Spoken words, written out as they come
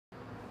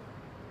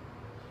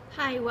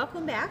Hi,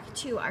 welcome back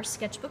to our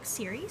sketchbook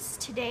series.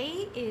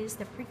 Today is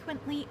the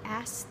frequently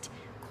asked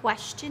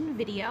question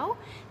video.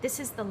 This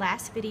is the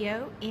last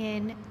video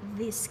in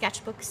the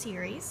sketchbook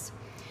series.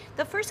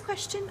 The first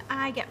question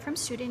I get from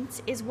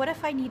students is, what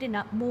if I need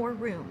more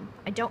room?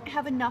 I don't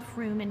have enough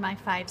room in my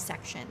 5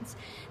 sections.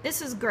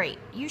 This is great.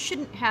 You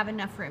shouldn't have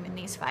enough room in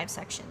these 5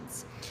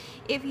 sections.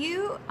 If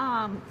you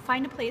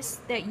find a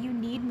place that you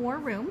need more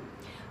room,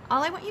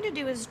 all I want you to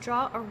do is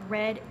draw a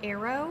red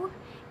arrow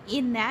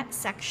in that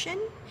section,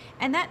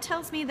 and that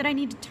tells me that I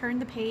need to turn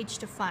the page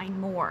to find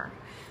more.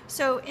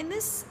 So in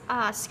this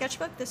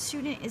sketchbook, the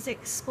student is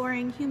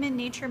exploring human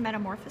nature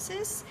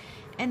metamorphosis,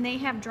 and they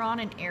have drawn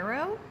an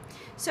arrow.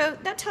 So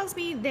that tells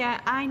me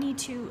that I need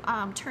to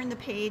turn the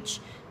page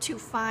to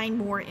find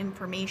more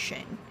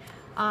information.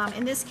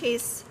 In this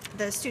case,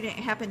 the student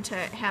happened to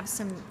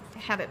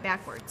have it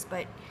backwards,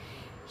 but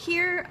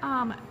here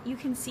you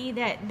can see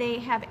that they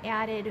have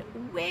added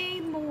way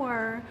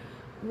more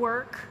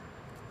work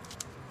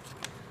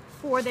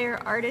for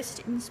their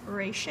artist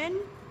inspiration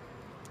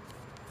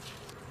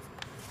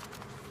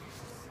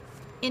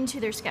into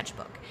their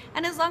sketchbook.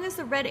 And as long as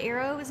the red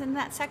arrow is in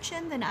that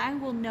section, then I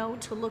will know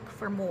to look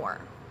for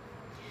more.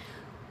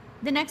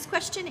 The next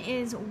question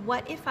is,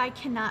 what if I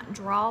cannot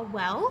draw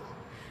well?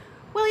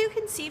 Well, you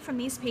can see from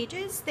these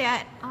pages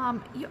that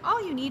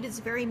all you need is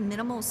very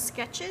minimal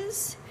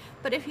sketches,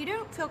 but if you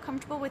don't feel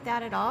comfortable with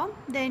that at all,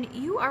 then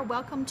you are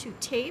welcome to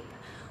tape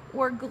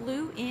or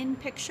glue in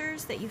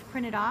pictures that you've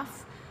printed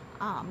off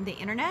the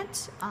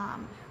internet,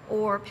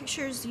 or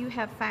pictures you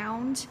have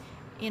found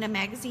in a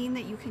magazine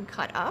that you can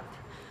cut up.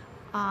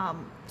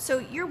 So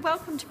you're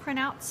welcome to print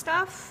out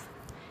stuff,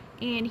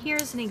 and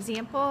here's an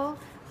example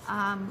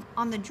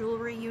on the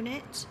jewelry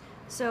unit.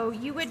 So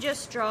you would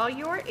just draw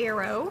your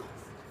arrow,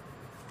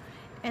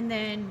 and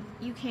then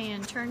you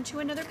can turn to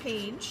another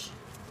page,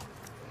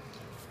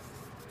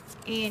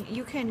 and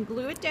you can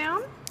glue it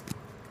down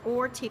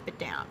or tape it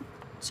down.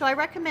 So I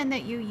recommend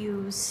that you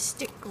use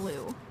stick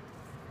glue.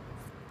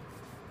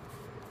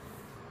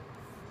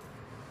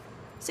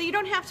 So you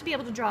don't have to be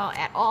able to draw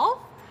at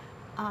all,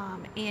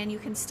 and you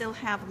can still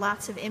have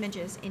lots of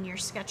images in your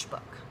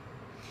sketchbook.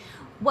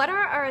 What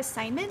are our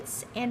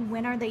assignments and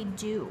when are they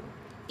due?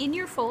 In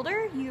your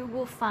folder, you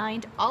will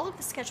find all of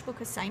the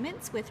sketchbook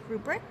assignments with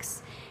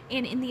rubrics,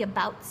 and in the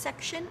About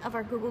section of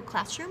our Google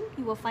Classroom,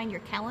 you will find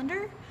your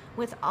calendar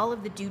with all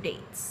of the due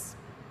dates.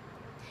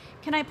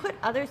 Can I put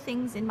other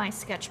things in my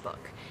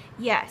sketchbook?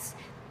 Yes.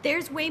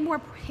 There's way more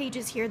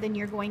pages here than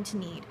you're going to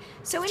need.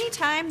 So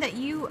anytime that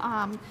you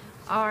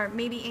are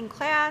maybe in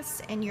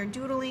class and you're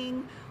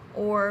doodling,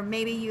 or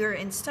maybe you're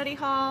in study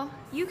hall,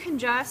 you can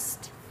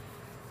just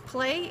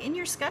play in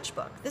your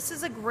sketchbook. This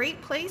is a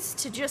great place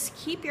to just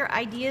keep your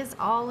ideas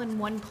all in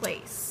one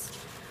place.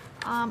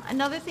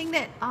 Another thing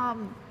that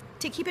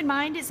to keep in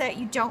mind is that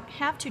you don't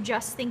have to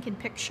just think in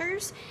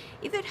pictures.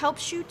 If it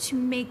helps you to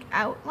make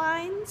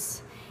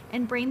outlines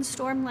and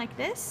brainstorm like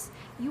this,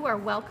 you are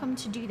welcome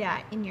to do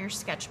that in your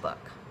sketchbook.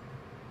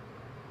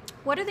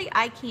 What are the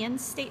I can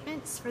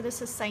statements for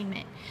this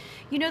assignment?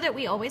 You know that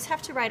we always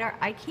have to write our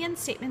I can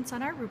statements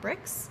on our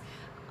rubrics.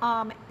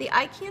 The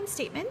I can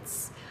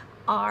statements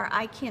are: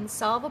 I can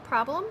solve a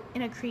problem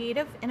in a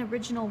creative and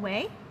original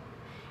way,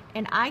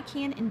 and I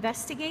can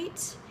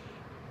investigate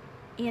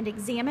and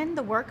examine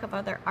the work of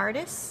other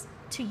artists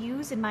to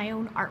use in my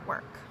own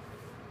artwork.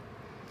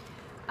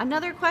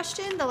 Another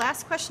question, the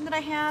last question that I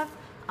have,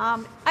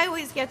 I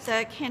always get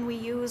the can we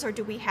use or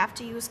do we have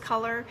to use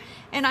color,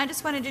 and I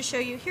just wanted to show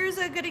you, here's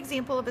a good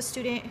example of a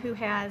student who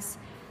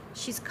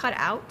she's cut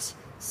out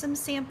some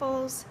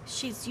samples,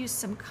 she's used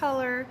some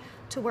color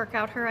to work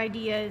out her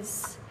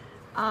ideas,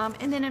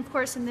 and then of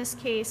course in this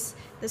case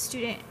the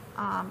student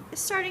is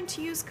starting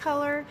to use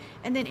color,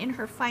 and then in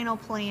her final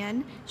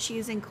plan she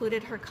has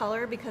included her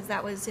color because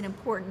that was an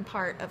important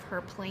part of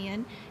her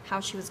plan, how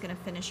she was going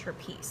to finish her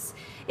piece.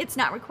 It's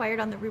not required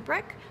on the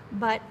rubric,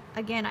 but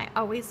again, I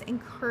always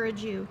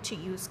encourage you to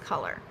use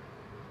color.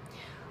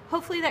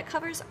 Hopefully that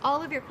covers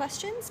all of your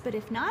questions, but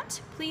if not,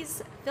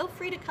 please feel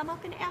free to come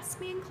up and ask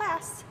me in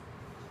class.